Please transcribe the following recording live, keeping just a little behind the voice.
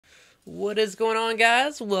What is going on,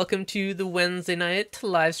 guys? Welcome to the Wednesday night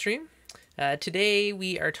live stream. Today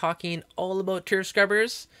we are talking all about turf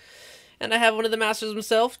scrubbers, and I have one of the masters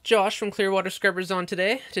himself, Josh from Clearwater Scrubbers, on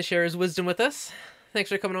today to share his wisdom with us. Thanks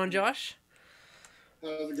for coming on, Josh.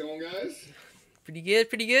 How's it going, guys? Pretty good,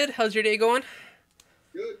 pretty good. How's your day going?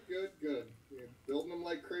 Good. Yeah, building them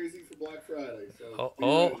like crazy for Black Friday.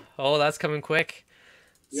 So That's coming quick.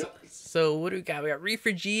 Yep. So what do we got? We got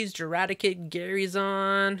ReefDudes, Eradicate, Gary's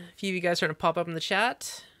on. A few of you guys starting to pop up in the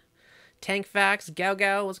chat. Tank Facts,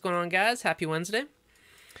 Gao, what's going on, guys? Happy Wednesday.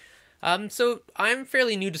 So I'm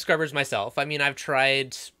fairly new to scrubbers myself. I mean, I've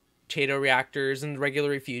tried Chaeto reactors and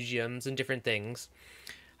regular refugiums and different things.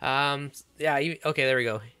 Okay, there we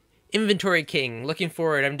go. Inventory King, looking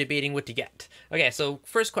forward. I'm debating what to get. Okay, so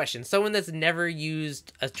first question. Someone that's never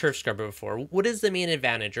used a turf scrubber before, what is the main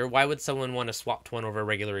advantage, or why would someone want to swap to one over a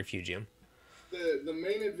regular refugium? The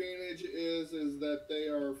main advantage is that they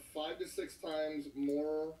are 5 to 6 times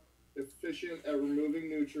more efficient at removing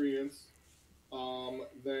nutrients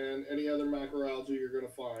than any other macroalgae you're going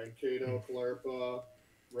to find. Chaeto, Caulerpa,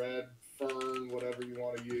 red, fern, whatever you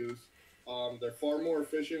want to use. They're far more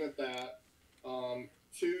efficient at that.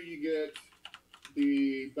 Two, you get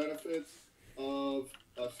the benefits of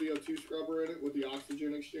a CO2 scrubber in it with the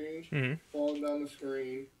oxygen exchange falling down the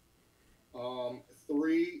screen.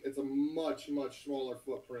 Three, it's a much smaller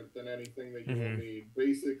footprint than anything that you will need.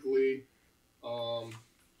 Basically,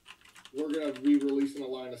 we're going to be releasing a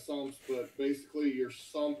line of sumps, but basically your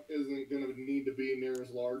sump isn't going to need to be near as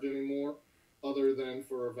large anymore, other than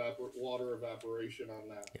for water evaporation on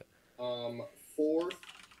that. Yep. Fourth,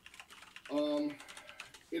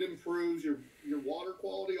 it improves your water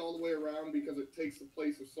quality all the way around because it takes the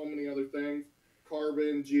place of so many other things.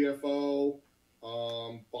 Carbon, GFO,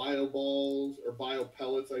 bio balls, or bio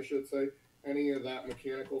pellets, I should say. Any of that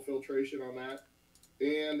mechanical filtration on that.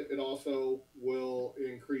 And it also will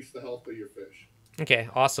increase the health of your fish. Okay,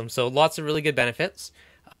 awesome. So lots of really good benefits.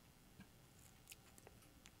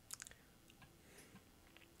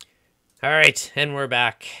 All right, and we're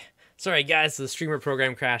back. Sorry, guys, the streamer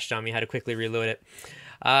program crashed on me. I had to quickly reload it.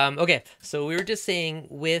 Okay, so we were just saying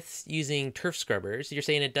with using turf scrubbers, you're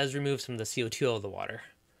saying it does remove some of the CO2 out of the water.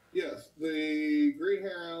 Yes, the green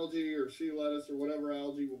hair algae or sea lettuce or whatever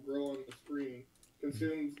algae will grow on the screen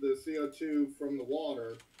consumes the CO2 from the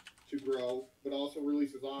water to grow, but also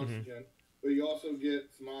releases oxygen. But you also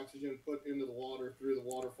get some oxygen put into the water through the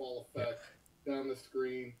waterfall effect down the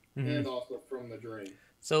screen and also from the drain.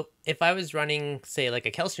 So if I was running, say, like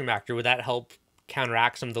a calcium reactor, would that help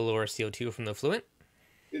counteract some of the lower CO2 from the effluent?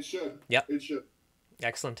 It should. Yep. It should.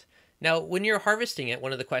 Excellent. Now, when you're harvesting it,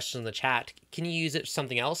 one of the questions in the chat, can you use it for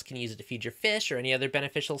something else? Can you use it to feed your fish or any other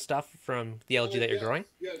beneficial stuff from the algae that you're growing?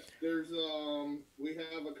 Yes, there's we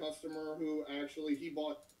have a customer who actually, he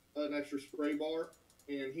bought an extra spray bar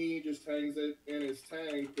and he just hangs it in his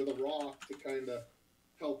tank with a rock to kind of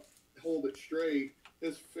help hold it straight.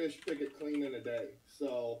 His fish pick it clean in a day.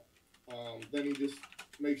 So then he just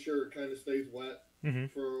makes sure it kind of stays wet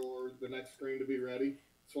for the next screen to be ready.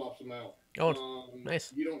 Swaps them out. Oh,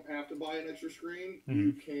 nice. You don't have to buy an extra screen.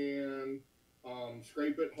 You can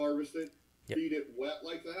scrape it, harvest it, feed it wet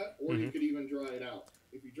like that, or you could even dry it out.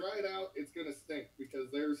 If you dry it out, it's going to stink because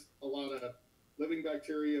there's a lot of living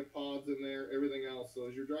bacteria, pods in there, everything else. So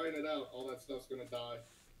as you're drying it out, all that stuff's going to die.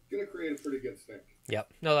 It's going to create a pretty good stink.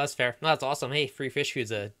 Yep. No, that's fair. No, that's awesome. Hey, free fish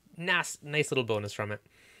food's a nice little bonus from it.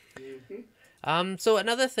 So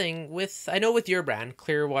another thing I know with your brand,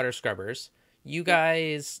 Clearwater Scrubbers, you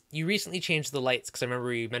guys, you recently changed the lights, because I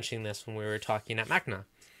remember you mentioning this when we were talking at Macna.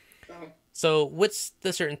 So what's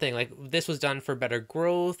the certain thing? Like, this was done for better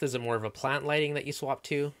growth? Is it more of a plant lighting that you swapped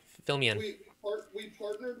to? Fill me in. We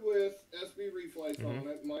partnered with SB Reef Lights on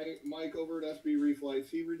it. Mike over at SB Reef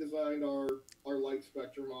Lights, he redesigned our light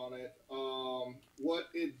spectrum on it. What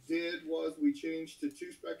it did was we changed to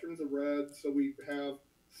 2 spectrums of red, so we have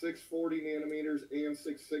 640 nanometers and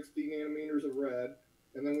 660 nanometers of red.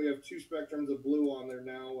 And then we have 2 spectrums of blue on there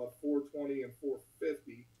now, of 420 and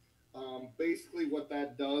 450. Basically what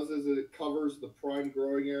that does is it covers the prime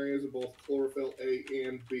growing areas of both chlorophyll A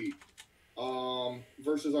and B.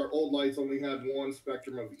 Versus our old lights only had 1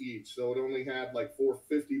 spectrum of each. So it only had like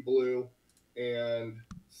 450 blue and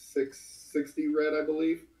 660 red, I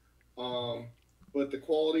believe. But the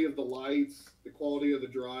quality of the lights, the quality of the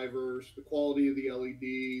drivers, the quality of the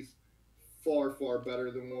LEDs, far better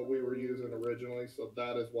than what we were using originally, so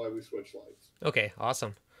that is why we switched lights. Okay,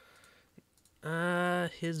 awesome.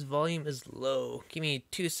 His volume is low. Give me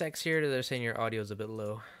 2 secs here. They're saying your audio is a bit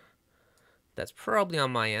low. That's probably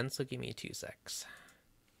on my end, so give me 2 secs.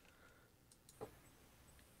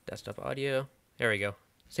 Desktop audio. There we go.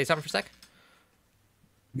 say something for a sec?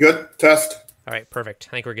 Good. Test. All right, perfect.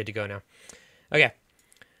 I think we're good to go now. Okay.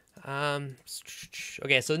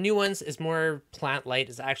 Okay, so the new ones is more plant light,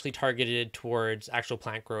 is actually targeted towards actual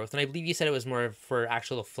plant growth. And I believe you said it was more for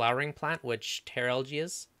actual flowering plant, which terra algae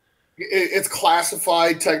is. It's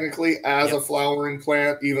classified technically as a flowering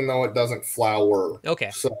plant, even though it doesn't flower.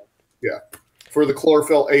 Okay. So, yeah. For the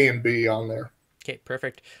chlorophyll A and B on there. Okay,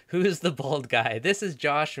 perfect. Who's the bald guy? This is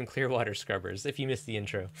Josh from Clearwater Scrubbers, if you missed the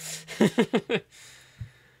intro.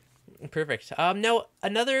 Perfect. Now,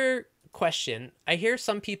 another question. I hear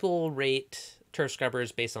some people rate turf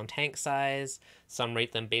scrubbers based on tank size. Some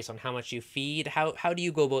rate them based on how much you feed. How do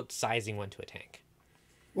you go about sizing one to a tank?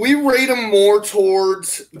 We rate them more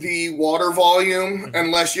towards the water volume.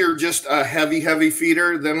 Unless you're just a heavy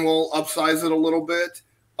feeder, then we'll upsize it a little bit.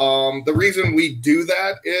 The reason we do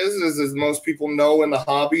that is as most people know in the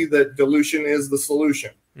hobby, that dilution is the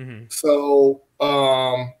solution. So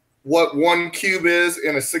what 1 cube is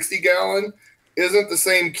in a 60 gallon isn't the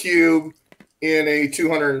same cube in a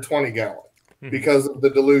 220 gallon because of the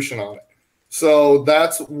dilution on it. So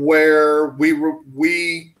that's where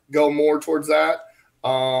we go more towards that.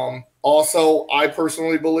 Also, I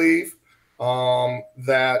personally believe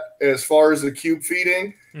that as far as the cube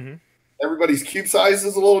feeding, everybody's cube size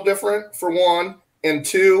is a little different, for one. And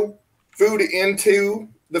two, food into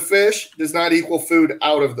the fish does not equal food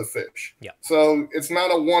out of the fish. Yeah. So it's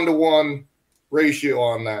not a 1-to-1 ratio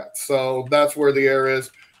on that. So that's where the error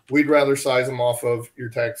is. We'd rather size them off of your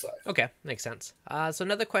tank size. Okay, makes sense. So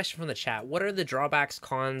another question from the chat. What are the drawbacks,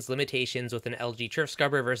 cons, limitations with an Algae Turf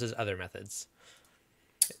Scrubber versus other methods?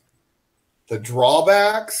 The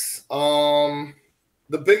drawbacks, the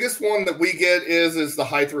biggest one that we get is the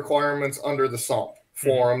height requirements under the sump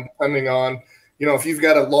for them, depending on, if you've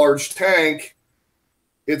got a large tank,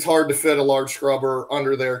 it's hard to fit a large scrubber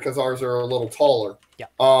under there because ours are a little taller. Yeah.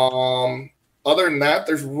 Other than that,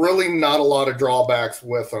 there's really not a lot of drawbacks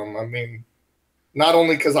with them. I mean, not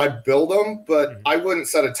only because I build them, but I wouldn't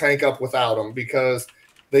set a tank up without them because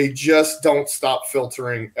they just don't stop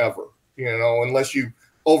filtering ever, unless you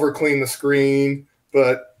over clean the screen.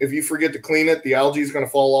 But if you forget to clean it, the algae is going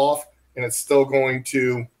to fall off and it's still going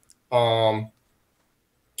to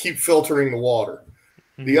keep filtering the water.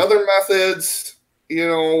 The other methods,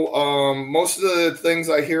 most of the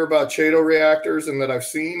things I hear about Chaeto reactors and that I've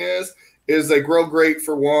seen is they grow great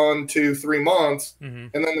for 1, 2, 3 months,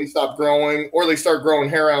 and then they stop growing, or they start growing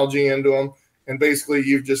hair algae into them, and basically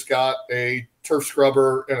you've just got a turf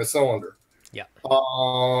scrubber in a cylinder. Yeah.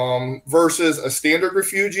 Versus a standard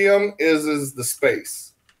refugium is the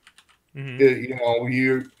space.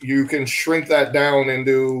 You can shrink that down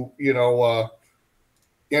into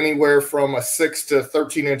anywhere from a 6 to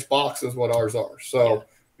 13-inch box is what ours are. So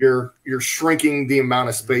you're shrinking the amount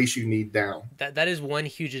of space you need down. That is one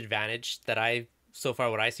huge advantage that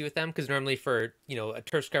what I see with them, because normally for a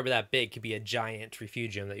turf scrubber that big could be a giant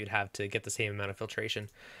refugium that you'd have to get the same amount of filtration.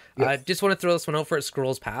 Just want to throw this one out for it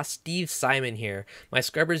scrolls past. Steve Simon here. My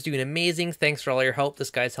scrubber's doing amazing. Thanks for all your help. This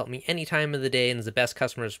guy's helped me any time of the day and is the best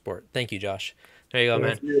customer support. Thank you, Josh. There you go,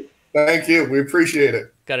 man. Thank you. We appreciate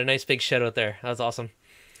it. Got a nice big shout out there. That was awesome.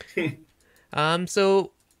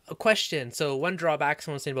 So a question. So one drawback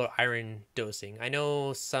someone's saying about iron dosing. I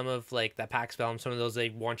know some of that Pax Vellum, some of those, they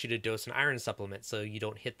want you to dose an iron supplement so you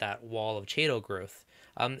don't hit that wall of Chaeto growth.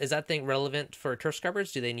 Is that thing relevant for turf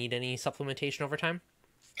scrubbers? Do they need any supplementation over time?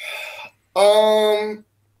 I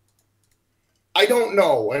don't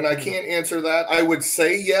know, and I can't answer that. I would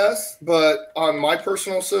say yes, but on my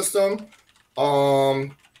personal system,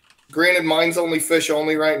 granted mine's only fish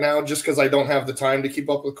only right now just because I don't have the time to keep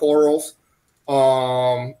up with corals.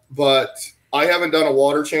 But I haven't done a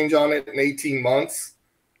water change on it in 18 months.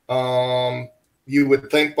 You would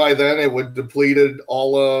think by then it would depleted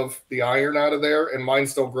all of the iron out of there, and mine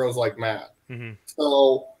still grows like mad.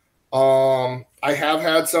 So I have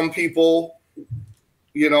had some people,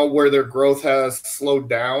 where their growth has slowed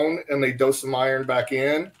down and they dose some iron back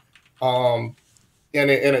in, and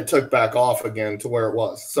it took back off again to where it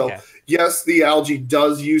was. So yes, the algae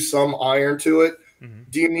does use some iron to it.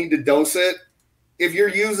 Do you need to dose it? If you're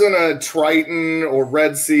using a Triton or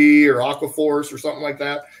Red Sea or Aquaforce or something like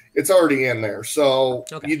that, it's already in there. So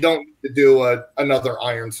you don't need to do another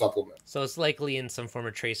iron supplement. So it's likely in some form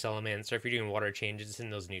of trace elements, or if you're doing water changes, it's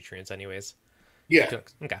in those nutrients anyways. Yeah.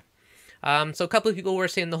 Okay. So a couple of people were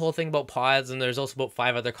saying the whole thing about pods, and there's also about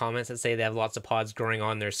 5 other comments that say they have lots of pods growing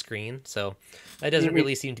on their screen. So that doesn't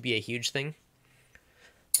really seem to be a huge thing.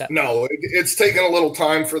 No, it's taken a little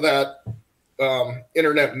time for that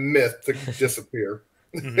internet myth to disappear.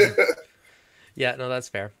 Yeah, no, that's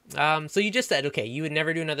fair. So you just said, okay, you would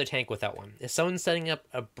never do another tank without one. If someone's setting up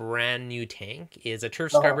a brand new tank, is a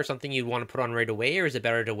turf scrubber something you'd want to put on right away, or is it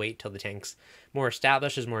better to wait till the tank's more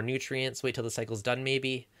established, there's more nutrients, wait till the cycle's done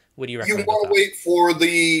maybe? What do you You recommend with want to that? wait for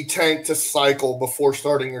the tank to cycle before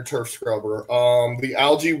starting your turf scrubber. The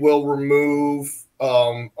algae will remove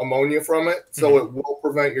ammonia from it, so it will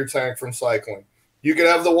prevent your tank from cycling. You can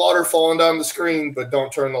have the water falling down the screen, but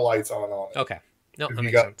don't turn the lights on it. Okay. No, If that you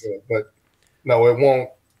makes got sense. to, but no, it won't.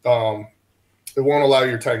 It won't allow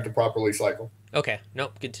your tank to properly cycle. Okay.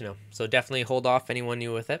 Nope. Good to know. So definitely hold off anyone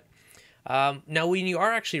new with it. Now, when you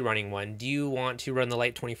are actually running one, do you want to run the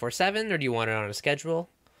light 24/7 or do you want it on a schedule?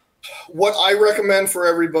 What I recommend for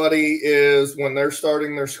everybody is when they're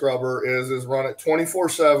starting their scrubber is run it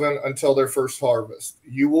 24/7 until their first harvest.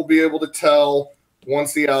 You will be able to tell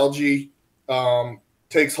once the algae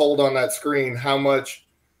takes hold on that screen how much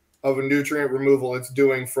of a nutrient removal it's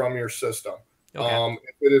doing from your system. Okay.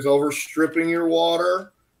 If it is overstripping your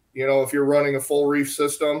water, if you're running a full reef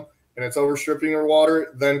system and it's overstripping your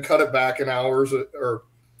water, then cut it back in hours or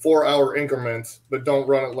 4-hour increments, but don't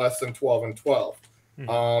run it less than 12 and 12.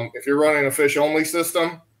 If you're running a fish only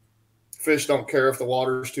system, fish don't care if the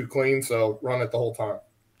water is too clean, so run it the whole time.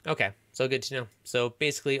 Okay. So good to know. So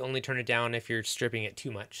basically only turn it down if you're stripping it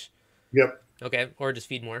too much. Yep. Okay. Or just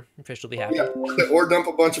feed more. Fish will be happy. Yeah. Or dump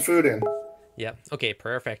a bunch of food in. Yeah. Okay.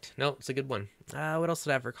 Perfect. No, it's a good one. What else did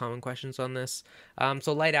I have for common questions on this?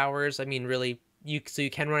 So light hours. I mean, really, you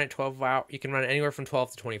can run it 12 hours. You can run it anywhere from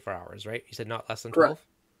 12 to 24 hours, right? You said not less than 12. Correct.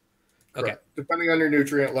 Okay. Depending on your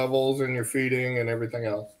nutrient levels and your feeding and everything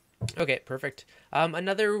else. Okay. Perfect.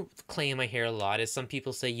 Another claim I hear a lot is some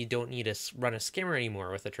people say you don't need to run a skimmer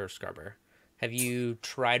anymore with a turf scrubber. Have you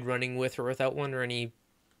tried running with or without one, or any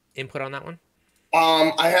input on that one?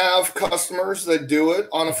 I have customers that do it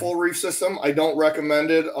on a full reef system. I don't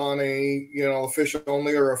recommend it on a fish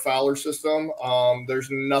only or a fowler system. There's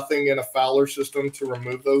nothing in a fowler system to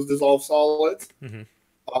remove those dissolved solids.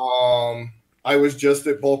 I was just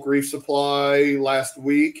at Bulk Reef Supply last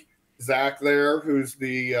week. Zach there, who's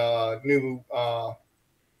the new,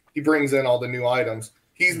 he brings in all the new items.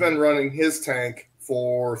 He's been running his tank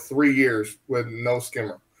for 3 years with no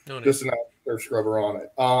skimmer, just an turf scrubber on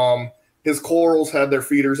it. His corals had their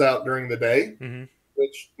feeders out during the day,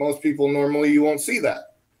 which most people normally you won't see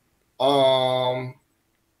that.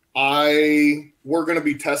 We're going to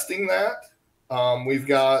be testing that. We've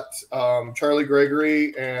got Charlie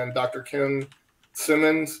Gregory and Dr. Ken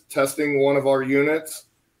Simmons testing one of our units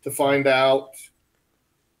to find out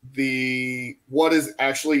what is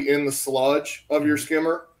actually in the sludge of your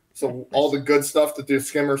skimmer. So all the good stuff that the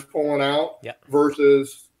skimmer's pulling out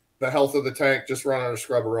versus the health of the tank just running a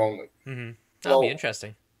scrubber only. That'll be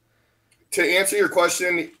interesting. To answer your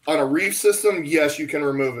question, on a reef system, yes, you can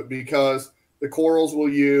remove it because the corals will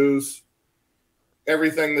use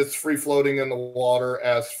everything that's free floating in the water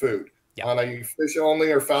as food. On a fish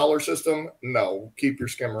only or fowler system, no, keep your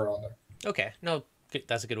skimmer on there. Okay, no,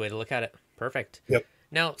 that's a good way to look at it. Perfect. Yep.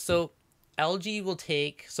 Now, so algae will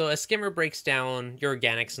so a skimmer breaks down your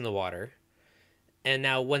organics in the water. And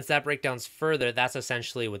now once that breakdown's further, that's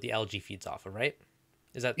essentially what the algae feeds off of, right?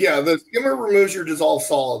 Is that? Yeah, the skimmer removes your dissolved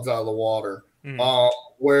solids out of the water,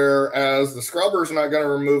 whereas the scrubber's not going to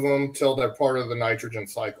remove them till they're part of the nitrogen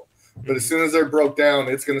cycle. But as soon as they're broke down,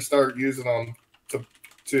 it's going to start using them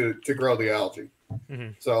to grow the algae.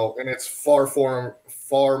 So, and it's far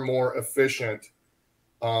more efficient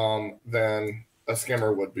than a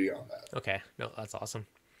skimmer would be on that. Okay, no, that's awesome.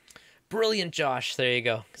 Brilliant, Josh. There you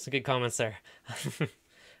go. Some good comments there.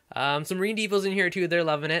 Some Marine Depot's in here too. They're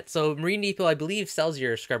loving it. So Marine Depot, I believe, sells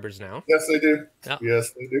your scrubbers now. Yes, they do. Oh.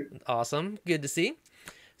 Yes, they do. Awesome. Good to see.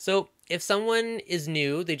 So if someone is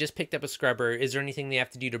new, they just picked up a scrubber, is there anything they have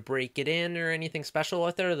to do to break it in or anything special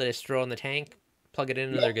with it? Or they just throw in the tank, plug it in,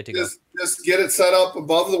 and they're good to go? Just get it set up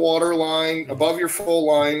above the water line, above your full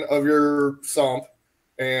line of your sump,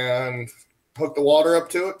 and hook the water up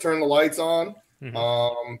to it, turn the lights on,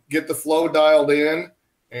 get the flow dialed in,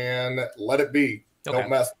 and let it be. Okay. Don't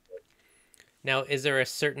mess with it. Now, is there a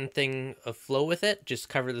certain thing of flow with it? Just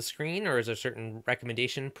cover the screen, or is there a certain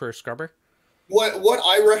recommendation per scrubber? What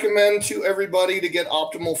I recommend to everybody to get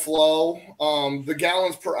optimal flow, the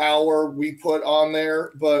gallons per hour we put on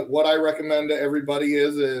there, but what I recommend to everybody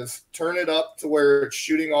is turn it up to where it's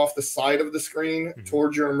shooting off the side of the screen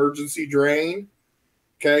towards your emergency drain.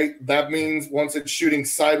 Okay, that means once it's shooting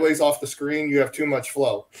sideways off the screen, you have too much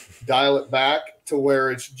flow. Dial it back to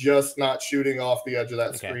where it's just not shooting off the edge of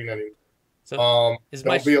that screen anymore. So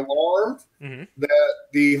don't be alarmed that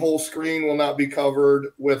the whole screen will not be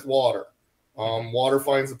covered with water. Water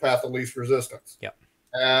finds the path of least resistance. Yep.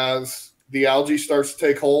 As the algae starts to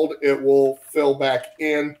take hold, it will fill back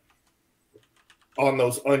in on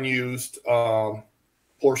those unused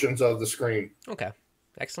portions of the screen. Okay,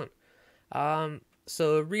 excellent.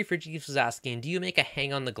 So ReefDudes was asking, do you make a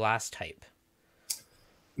hang on the glass type?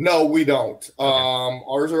 No, we don't. Okay.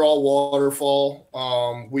 Ours are all waterfall.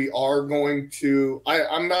 We are going to.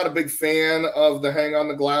 I'm not a big fan of the hang on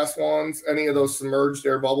the glass ones, any of those submerged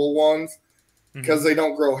air bubble ones, because they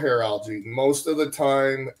don't grow hair algae. Most of the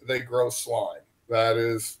time, they grow slime. That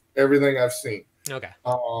is everything I've seen. Okay.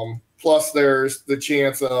 Plus, there's the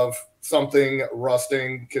chance of something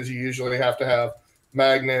rusting because you usually have to have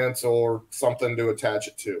magnets or something to attach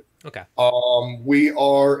it to. Okay. We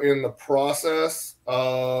are in the process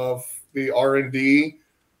of the R&D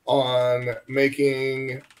on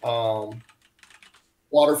making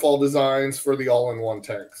waterfall designs for the all-in-one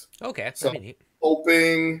tanks. Okay, that'd so be neat.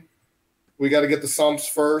 Hoping we got to get the sumps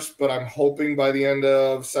first, but I'm hoping by the end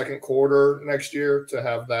of second quarter next year to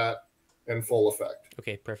have that in full effect.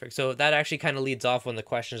 Okay, perfect. So that actually kind of leads off when the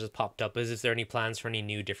questions just popped up. Is there any plans for any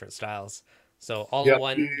new different styles? So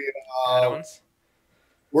all-in-one add-ons?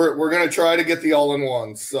 We're going to try to get the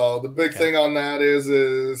all-in-ones. So the big thing on that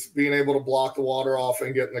is being able to block the water off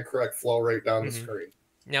and getting the correct flow rate down the screen.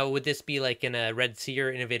 Now, would this be like in a Red Sea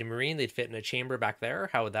or Innovative Marine? They'd fit in a chamber back there?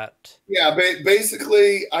 How would that... Yeah,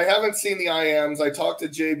 basically, I haven't seen the IMs. I talked to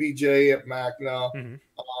JBJ at Magna.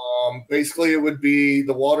 Basically, it would be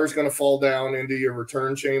the water's going to fall down into your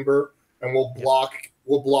return chamber, and we'll block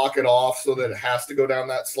it off so that it has to go down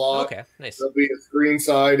that slot. Okay, nice. There'll be a screen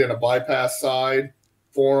side and a bypass side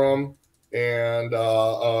for them, and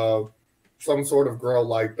some sort of grow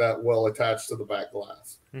light that will attach to the back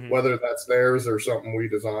glass. Whether that's theirs or something we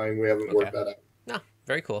designed, we haven't worked that out. No,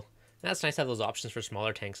 very cool. That's nice to have those options for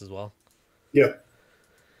smaller tanks as well. Yep.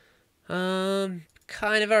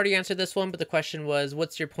 Kind of already answered this one, but the question was,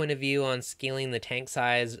 what's your point of view on scaling the tank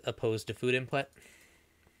size opposed to food input?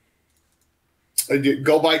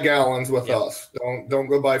 Go by gallons with us. Don't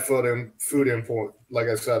go by food input. Like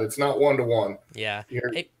I said, it's not 1-to-1. Yeah.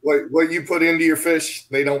 What you put into your fish,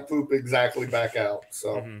 they don't poop exactly back out.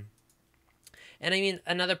 So. And I mean,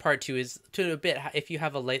 another part too is to a bit, if you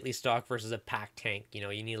have a lightly stocked versus a packed tank, you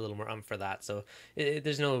need a little more for that. So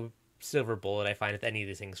there's no silver bullet, I find, with any of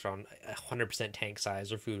these things from 100% tank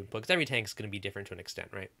size or food input, because every tank's going to be different to an extent,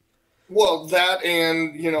 right? Well, that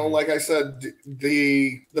and, like I said,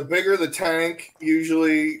 the bigger the tank,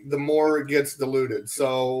 usually the more it gets diluted.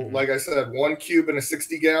 So, like I said, 1 cube in a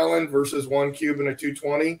 60-gallon versus 1 cube in a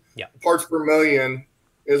 220, parts per million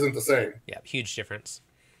isn't the same. Yeah, huge difference.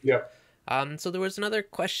 Yep. So there was another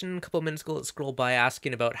question a couple of minutes ago that scrolled by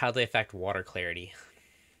asking about how they affect water clarity.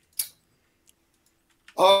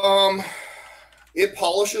 It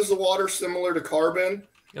polishes the water similar to carbon.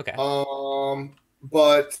 Okay.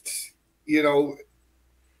 But if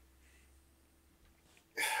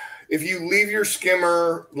you leave your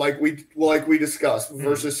skimmer like we discussed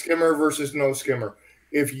versus skimmer versus no skimmer,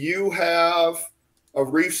 if you have a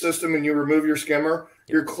reef system and you remove your skimmer,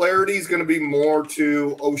 your clarity is going to be more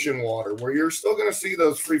to ocean water, where you're still going to see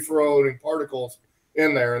those free floating particles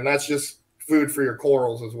in there, and that's just food for your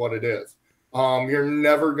corals is what it is. You're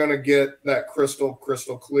never going to get that crystal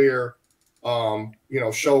clear,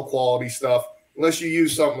 show quality stuff unless you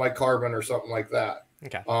use something like carbon or something like that.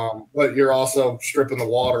 Okay. But you're also stripping the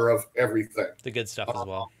water of everything. The good stuff as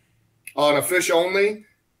well. On a fish only,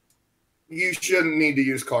 you shouldn't need to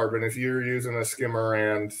use carbon if you're using a skimmer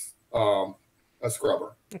and a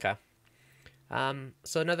scrubber. Okay.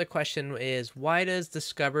 So another question is, why does the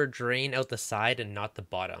scrubber drain out the side and not the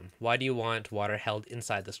bottom? Why do you want water held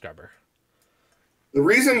inside the scrubber? The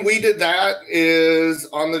reason we did that is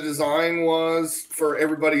on the design was for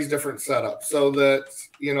everybody's different setup, so that,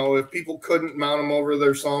 if people couldn't mount them over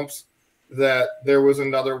their sumps, that there was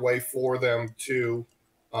another way for them to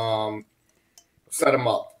set them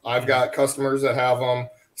up. I've got customers that have them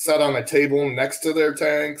set on a table next to their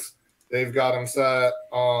tanks. They've got them set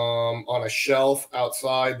on a shelf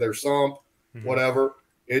outside their sump, whatever.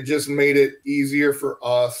 It just made it easier for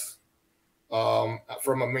us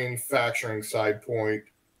from a manufacturing side point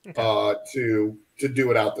to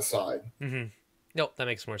do it out the side. Nope, that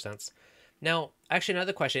makes more sense. Now, actually,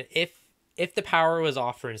 another question. If the power was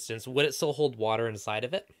off, for instance, would it still hold water inside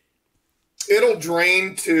of it? It'll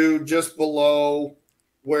drain to just below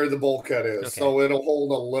where the bulkhead is. Okay. So it'll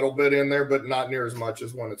hold a little bit in there, but not near as much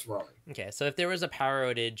as when it's running. Okay, so if there was a power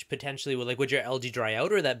outage, potentially, would your algae dry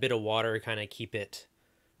out, or that bit of water kind of keep it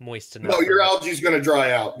moist enough? No, your algae is going to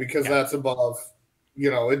dry out because that's above,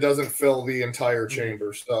 it doesn't fill the entire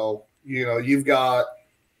chamber. So, you've got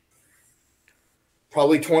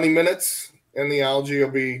probably 20 minutes and the algae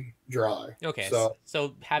will be dry. Okay,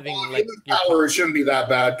 So having in like the your power, it shouldn't be that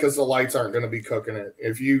bad because the lights aren't going to be cooking it.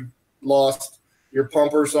 If you lost your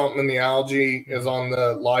pump or something and the algae is on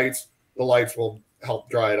the lights will help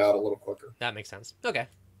dry it out a little quicker. that makes sense. Okay,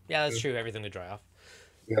 yeah, that's true. Everything would dry off.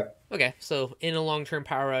 Yeah. Okay, so in a long-term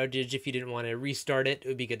power outage, if you didn't want to restart it, it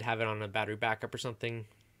would be good to have it on a battery backup or something.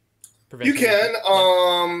 You can.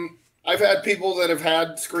 Yeah. I've had people that have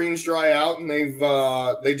had screens dry out and they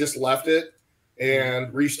just left it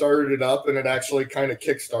and restarted it up, and it actually kind of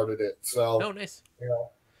kick-started it. So, oh, nice. You know,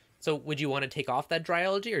 so would you want to take off that dry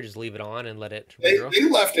algae or just leave it on and let it regrow? They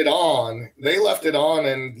left it on. They left it on,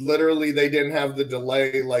 and literally they didn't have the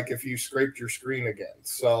delay like if you scraped your screen again.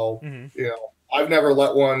 So, I've never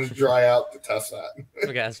let one dry out to test that.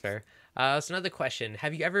 Okay, that's fair. So another question.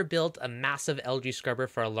 Have you ever built a massive algae scrubber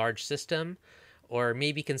for a large system? Or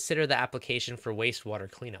maybe consider the application for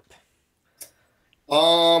wastewater cleanup?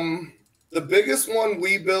 The biggest one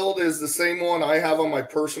we build is the same one I have on my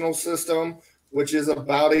personal system, which is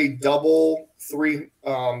about a double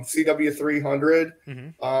CW300.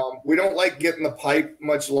 We don't like getting the pipe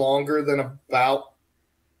much longer than about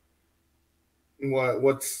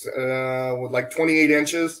like 28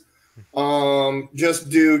 inches, just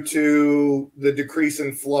due to the decrease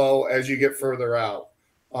in flow as you get further out.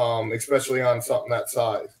 Especially on something that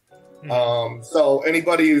size. So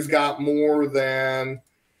anybody who's got more than,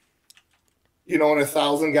 in a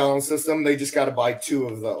 1,000-gallon system, they just got to buy 2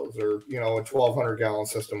 of those, or, a 1,200-gallon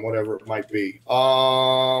system, whatever it might be.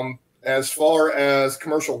 As far as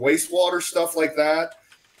commercial wastewater stuff like that,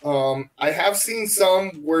 I have seen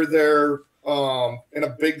some where they're in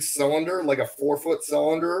a big cylinder, like a 4-foot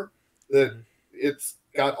cylinder, that it's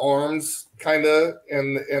got arms kind of,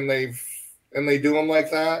 and they do them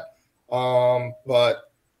like that.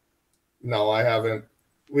 But no, I haven't.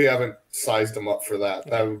 We haven't sized them up for that.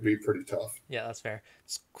 That would be pretty tough. Yeah, that's fair.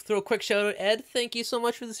 Let's throw a quick shout out, Ed. Thank you so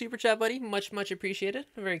much for the super chat, buddy. Much appreciated.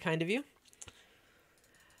 Very kind of you.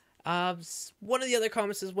 One of the other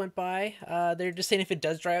comments just went by. They're just saying if it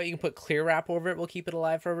does dry out, you can put clear wrap over it. We'll keep it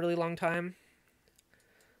alive for a really long time.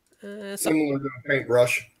 Similar to a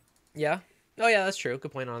paintbrush. Yeah. Oh yeah, that's true.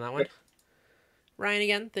 Good point on that one. Ryan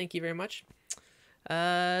again. Thank you very much.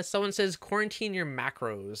 Someone says quarantine your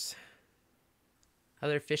macros.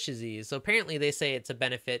 Other fish disease. So apparently they say it's a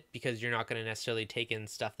benefit because you're not going to necessarily take in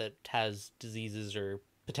stuff that has diseases or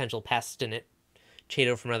potential pests in it.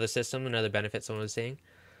 Chaeto from another system, another benefit someone was saying.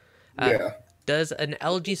 Does an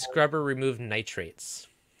algae scrubber remove nitrates?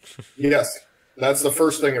 Yes. That's the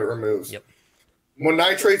first thing it removes. Yep. When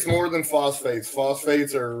nitrates more than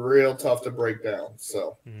phosphates are real tough to break down.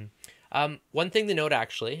 So. One thing to note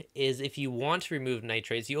actually is if you want to remove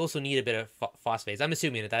nitrates, you also need a bit of phosphates. I'm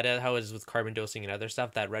assuming that is how it is with carbon dosing and other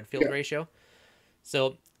stuff, that Redfield ratio.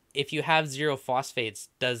 So if you have 0 phosphates,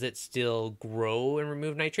 does it still grow and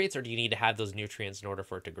remove nitrates, or do you need to have those nutrients in order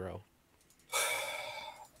for it to grow?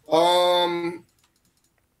 I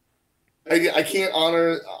can't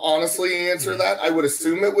honestly answer that. I would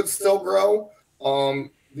assume it would still grow.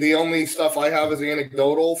 The only stuff I have is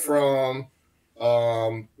anecdotal from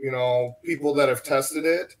people that have tested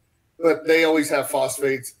it, but they always have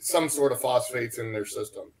phosphates, some sort of phosphates in their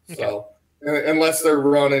system. Okay. So unless they're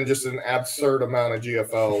running just an absurd amount of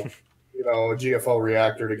GFO, a GFO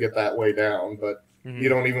reactor to get that way down, but you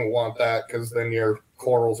don't even want that because then your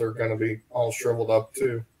corals are going to be all shriveled up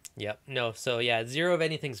too. Yep. No. So yeah, 0 of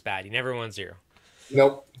anything's bad. You never want 0.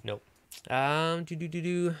 Nope.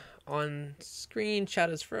 On screen chat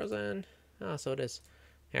is frozen. Oh, so it is.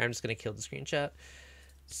 Here, I'm just gonna kill the screen chat.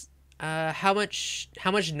 How much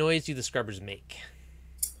noise do the scrubbers make?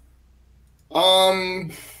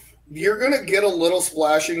 You're gonna get a little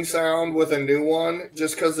splashing sound with a new one,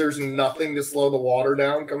 just because there's nothing to slow the water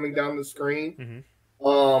down coming down the screen.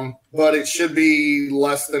 But it should be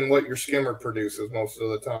less than what your skimmer produces most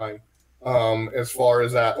of the time, as far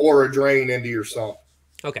as that, or a drain into your sump.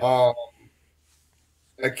 Okay.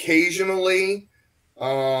 Occasionally,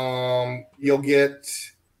 you'll get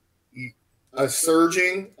a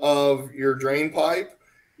surging of your drain pipe.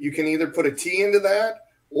 You can either put a T into that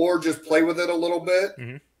or just play with it a little bit.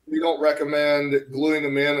 We don't recommend gluing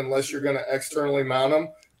them in unless you're going to externally mount them.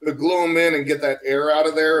 But glue them in and get that air out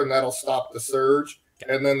of there, and that'll stop the surge.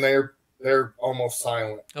 Okay. And then they're almost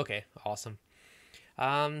silent. Okay, awesome.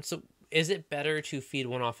 So is it better to feed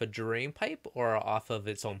one off a drain pipe or off of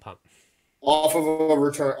its own pump? Off of a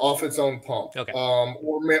return, off its own pump. Okay.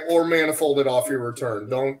 Or manifold it off your return.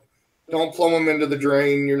 Don't plumb them into the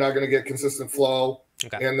drain. You're not going to get consistent flow.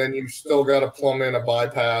 Okay. And then you still got to plumb in a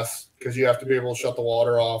bypass because you have to be able to shut the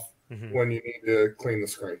water off when you need to clean the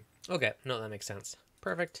screen. Okay. No, that makes sense.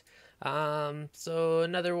 Perfect. So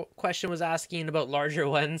another question was asking about larger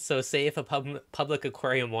ones. So say if a public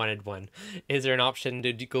aquarium wanted one, is there an option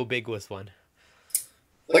to go big with one?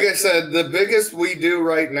 Like I said, the biggest we do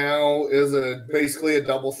right now is basically a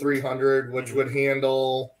double 300, which would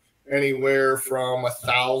handle anywhere from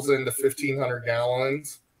 1,000 to 1,500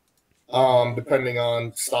 gallons, depending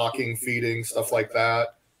on stocking, feeding, stuff like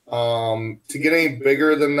that. To get any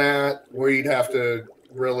bigger than that, we'd have to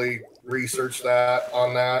really research that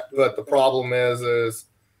on that. But the problem is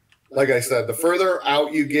like I said, the further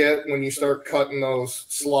out you get when you start cutting those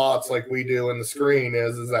slots like we do in the screen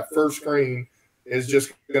is that first screen is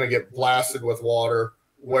just going to get blasted with water,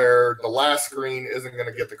 where the last screen isn't going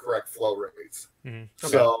to get the correct flow rates. Okay.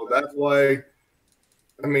 So that's why,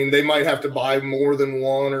 I mean, they might have to buy more than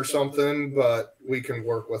one or something, but we can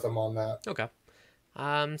work with them on that. Okay.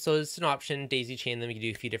 So it's an option, daisy chain them. You can do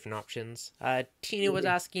a few different options. Tina was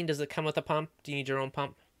asking, does it come with a pump? Do you need your own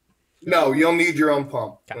pump? No, you'll need your own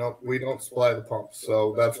pump. Okay. No, we don't supply the pump,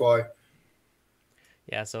 so that's why.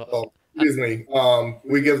 Yeah, so... Oh, excuse me.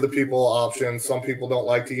 We give the people options. Some people don't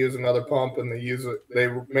like to use another pump, and they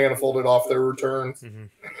manifold it off their returns.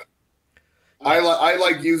 I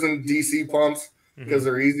like using DC pumps because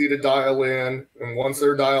they're easy to dial in, and once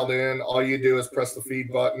they're dialed in, all you do is press the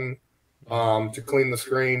feed button to clean the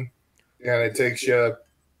screen, and it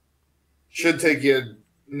should take you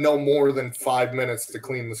no more than 5 minutes to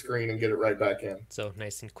clean the screen and get it right back in. So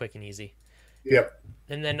nice and quick and easy. Yep.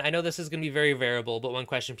 And then I know this is going to be very variable, but one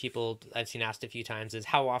question people I've seen asked a few times is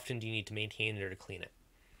how often do you need to maintain it or to clean it?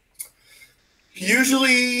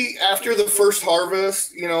 Usually after the first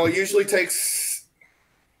harvest, it usually takes,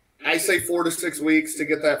 I say 4 to 6 weeks to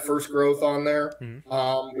get that first growth on there.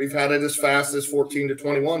 We've had it as fast as 14 to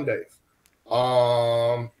 21 days.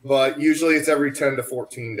 But usually it's every 10 to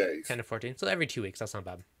 14 days. 10 to 14. So every 2 weeks. That's not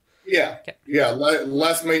bad. Yeah. Okay. Yeah.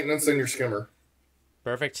 Less maintenance than your skimmer.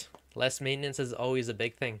 Perfect. Less maintenance is always a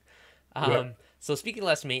big thing. So speaking of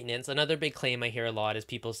less maintenance, another big claim I hear a lot is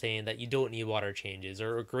people saying that you don't need water changes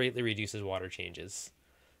or greatly reduces water changes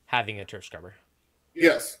having a turf scrubber.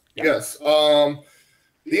 Yes. Yeah. Yes.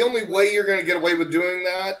 The only way you're going to get away with doing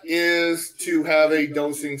that is to have a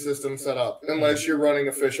dosing system set up, unless you're running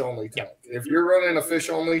a fish-only tank. If you're running a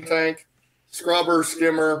fish-only tank, scrubber,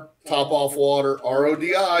 skimmer, top-off water,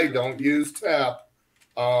 RODI, don't use tap.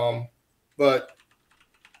 But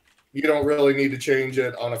you don't really need to change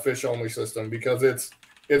it on a fish-only system because it's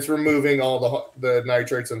removing all the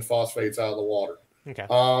nitrates and phosphates out of the water. Okay.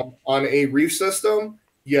 On a reef system,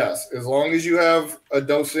 yes, as long as you have a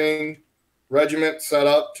dosing regiment set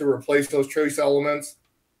up to replace those trace elements,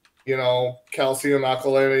 calcium,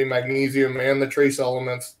 alkalinity, magnesium, and the trace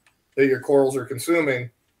elements that your corals are consuming,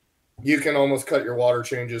 you can almost cut your water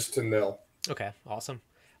changes to nil. Okay, awesome.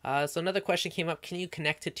 So another question came up, can you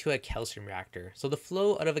connect it to a calcium reactor? So the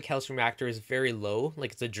flow out of a calcium reactor is very low,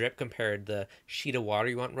 like it's a drip compared to the sheet of water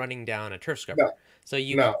you want running down a turf scrubber. No. So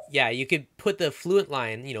you could put the fluent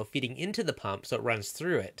line, feeding into the pump so it runs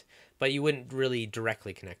through it, but you wouldn't really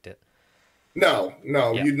directly connect it. No,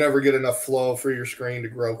 yeah. You'd never get enough flow for your screen to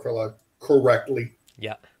grow correctly.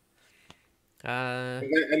 Yeah.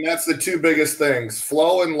 And that's the two biggest things,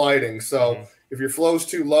 flow and lighting. So if your flow's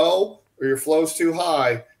too low or your flow's too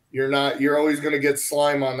high, you're always going to get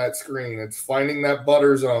slime on that screen. It's finding that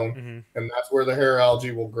butter zone, and that's where the hair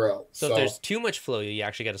algae will grow. So if there's too much flow, you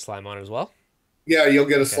actually get a slime on it as well? Yeah, you'll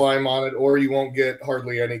get a slime on it, or you won't get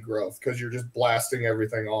hardly any growth because you're just blasting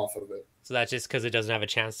everything off of it. So that's just because it doesn't have a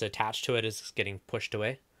chance to attach to it, it's getting pushed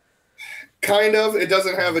away? Kind of. It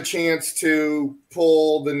doesn't have a chance to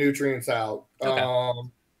pull the nutrients out. Okay.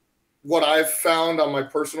 What I've found on my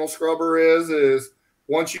personal scrubber is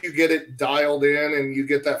once you get it dialed in and you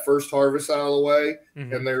get that first harvest out of the way,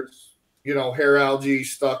 and there's hair algae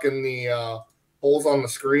stuck in the holes on the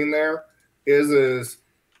screen there, is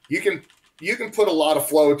you can put a lot of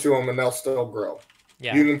flow to them and they'll still grow.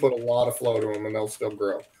 Yeah. You can put a lot of flow to them and they'll still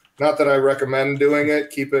grow. Not that I recommend doing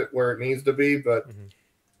it. Keep it where it needs to be, but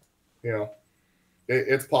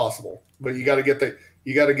it's possible. But you got to get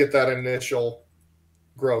that initial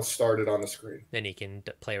growth started on the screen. Then you can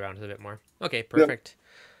play around with it a bit more. Okay, perfect.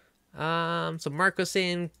 Yep. So Mark was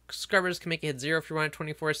saying scrubbers can make it hit 0 if you run it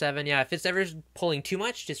 24/7. Yeah, if it's ever pulling too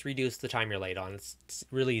much, just reduce the time your light on. It's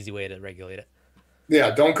a really easy way to regulate it.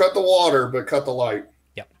 Yeah, don't cut the water, but cut the light.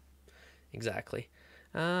 Yep, exactly.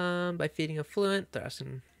 By feeding effluent,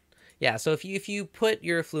 yeah. So if you put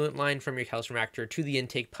your effluent line from your calcium reactor to the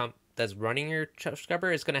intake pump that's running your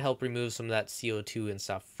scrubber, it's going to help remove some of that CO2 and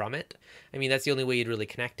stuff from it. I mean, that's the only way you'd really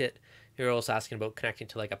connect it. You're also asking about connecting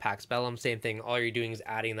to like a Pax Bellum. Same thing. All you're doing is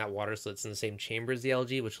adding that water so it's in the same chamber as the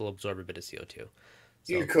algae, which will absorb a bit of CO2.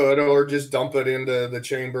 You So could, or just dump it into the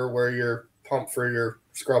chamber where your pump for your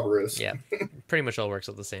scrubber is. yeah, pretty much all works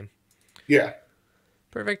out the same. Yeah.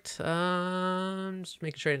 Perfect. Just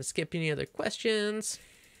making sure I didn't skip any other questions.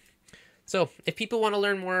 So, if people want to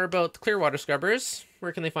learn more about the Clearwater Scrubbers,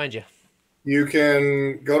 where can they find you? You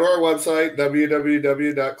can go to our website,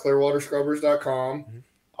 www.clearwaterscrubbers.com.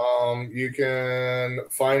 You can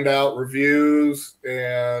find out reviews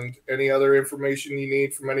and any other information you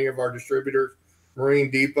need from any of our distributors.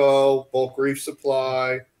 Marine Depot, Bulk Reef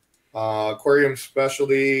Supply, Aquarium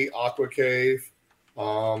Specialty, Aqua Cave.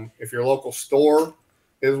 If your local store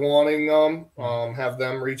is wanting them, have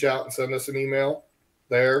them reach out and send us an email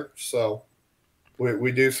there. So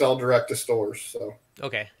we do sell direct to stores. So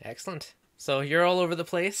Okay, excellent. So you're all over the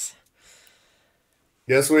place.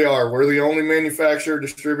 yes, we are. We're the only manufacturer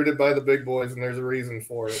distributed by the big boys, and there's a reason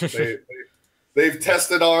for it. They've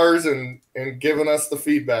tested ours and given us the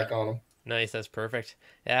feedback on them. Nice, that's perfect.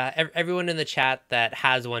 Yeah, everyone in the chat that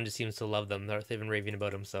has one just seems to love them. They've been raving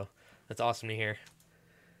about them, so that's awesome to hear.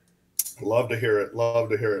 Love to hear it. Love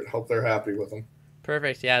to hear it. Hope they're happy with them.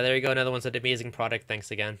 Perfect. Yeah, there you go. Another one's an amazing product.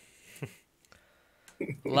 Thanks again.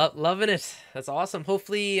 Loving it. That's awesome.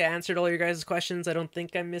 Hopefully I answered all your guys' questions. I don't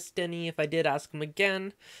think I missed any. If I did, ask them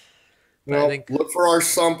again. Well, look for our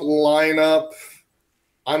sump lineup.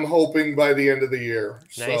 I'm hoping by the end of the year.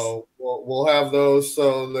 Nice. So we'll have those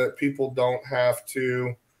so that people don't have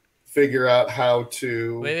to figure out how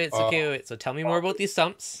to. Wait. So tell me more about these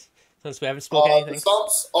sumps, since we haven't spoken anything. The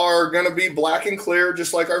sumps are going to be black and clear,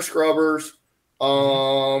 just like our scrubbers.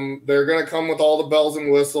 They're going to come with all the bells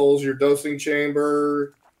and whistles, your dosing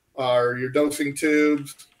chamber, your dosing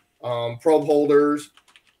tubes, probe holders,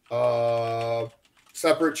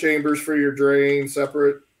 separate chambers for your drain,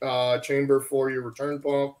 separate chamber for your return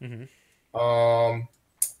pump.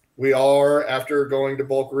 We are, after going to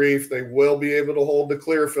bulk reef, they will be able to hold the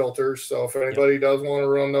clear filters. So if anybody does want to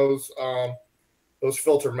run those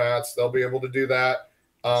filter mats, they'll be able to do that.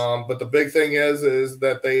 But the big thing is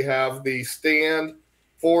that they have the stand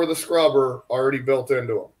for the scrubber already built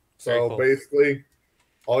into them. So cool. Basically,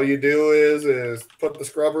 all you do is put the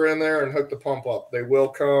scrubber in there and hook the pump up. They will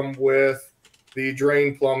come with the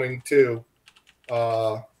drain plumbing too,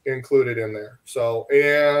 included in there. So,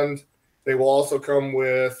 and they will also come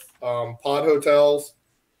with pod hotels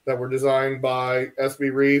that were designed by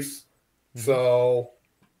SB Reefs. So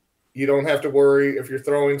you don't have to worry if you're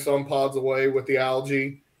throwing some pods away with the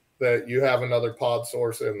algae that you have another pod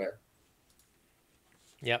source in there.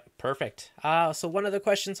 Yep, perfect. So one of the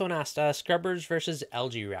questions someone asked, scrubbers versus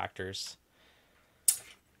algae reactors.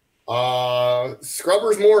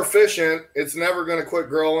 Scrubber's more efficient. It's never going to quit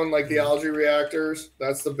growing like the algae reactors.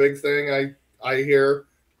 That's the big thing I hear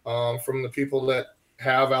from the people that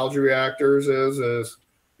have algae reactors is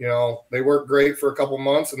they work great for a couple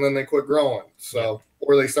months and then they quit growing. So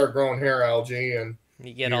or they start growing hair algae and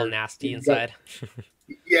you get all nasty inside.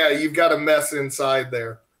 You've got a mess inside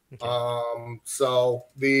there. Okay. So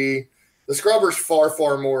the scrubber's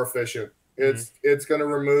far more efficient. It's going to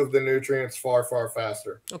remove the nutrients far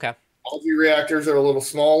faster. Okay. Algae reactors are a little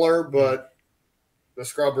smaller, but the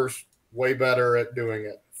scrubber's way better at doing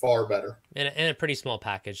it. Far better. And a pretty small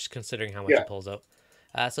package considering how much it pulls out.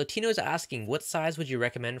 So Tino's asking, what size would you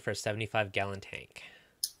recommend for a 75-gallon tank?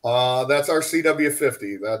 That's our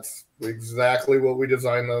CW50. That's exactly what we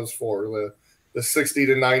designed those for. The 60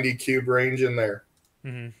 to 90 cube range in there.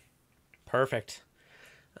 Perfect.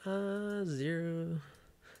 0.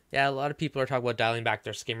 Yeah, a lot of people are talking about dialing back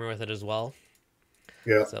their skimmer with it as well.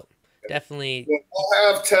 Yeah. So definitely. We'll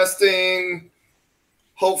have testing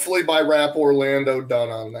hopefully by Wrap Orlando done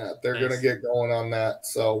on that. They're going to get going on that.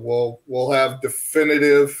 So we'll have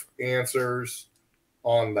definitive answers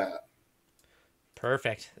on that.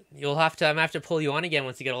 Perfect. I'm gonna have to pull you on again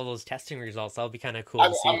once you get all those testing results. That'll be kind of cool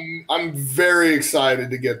to see. I'm very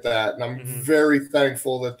excited to get that, and I'm very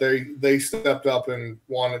thankful that they stepped up and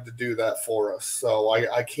wanted to do that for us. So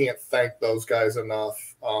I can't thank those guys enough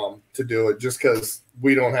to do it, just because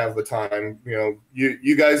we don't have the time.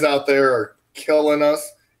 You guys out there are killing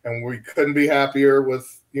us, and we couldn't be happier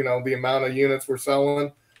with the amount of units we're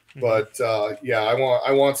selling. But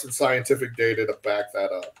I want some scientific data to back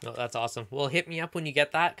that up. Oh, that's awesome. Well, hit me up when you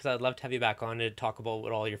get that, because I'd love to have you back on to talk about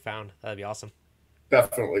what all you found. That'd be awesome.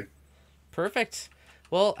 Definitely. Perfect.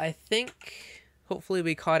 Well, I think hopefully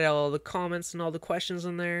we caught all the comments and all the questions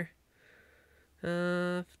in there.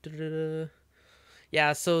 Yeah,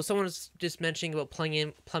 so someone was just mentioning about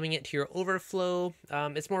plumbing it to your overflow.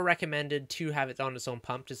 It's more recommended to have it on its own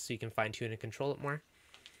pump, just so you can fine tune and control it more.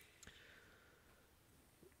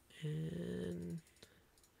 And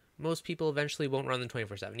most people eventually won't run them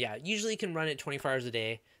 24/7. Yeah, usually you can run it 24 hours a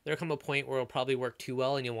day. There'll come a point where it'll probably work too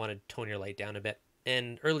well and you'll want to tone your light down a bit.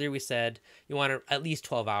 And earlier we said you want at least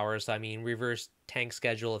 12 hours. I mean, reverse tank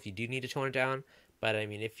schedule if you do need to tone it down. But I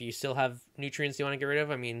mean, if you still have nutrients you want to get rid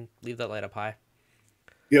of, I mean, leave that light up high.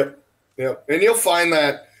 Yep. And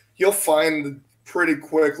you'll find pretty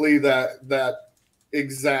quickly that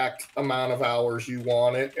exact amount of hours you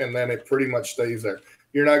want it, and then it pretty much stays there.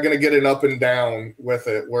 You're not going to get an up and down with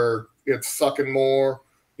it where it's sucking more,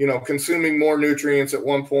 consuming more nutrients at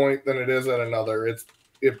one point than it is at another. It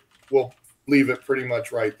will leave it pretty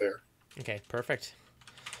much right there. Okay, perfect.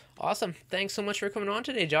 Awesome. Thanks so much for coming on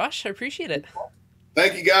today, Josh. I appreciate it.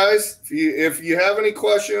 Thank you, guys. If you have any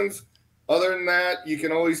questions, other than that, you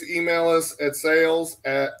can always email us at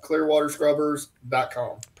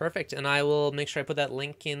sales@clearwaterscrubbers.com. Perfect. And I will make sure I put that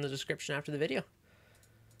link in the description after the video.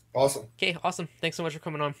 Awesome. Okay, awesome. Thanks so much for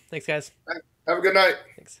coming on. Thanks, guys. Have a good night.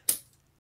 Thanks.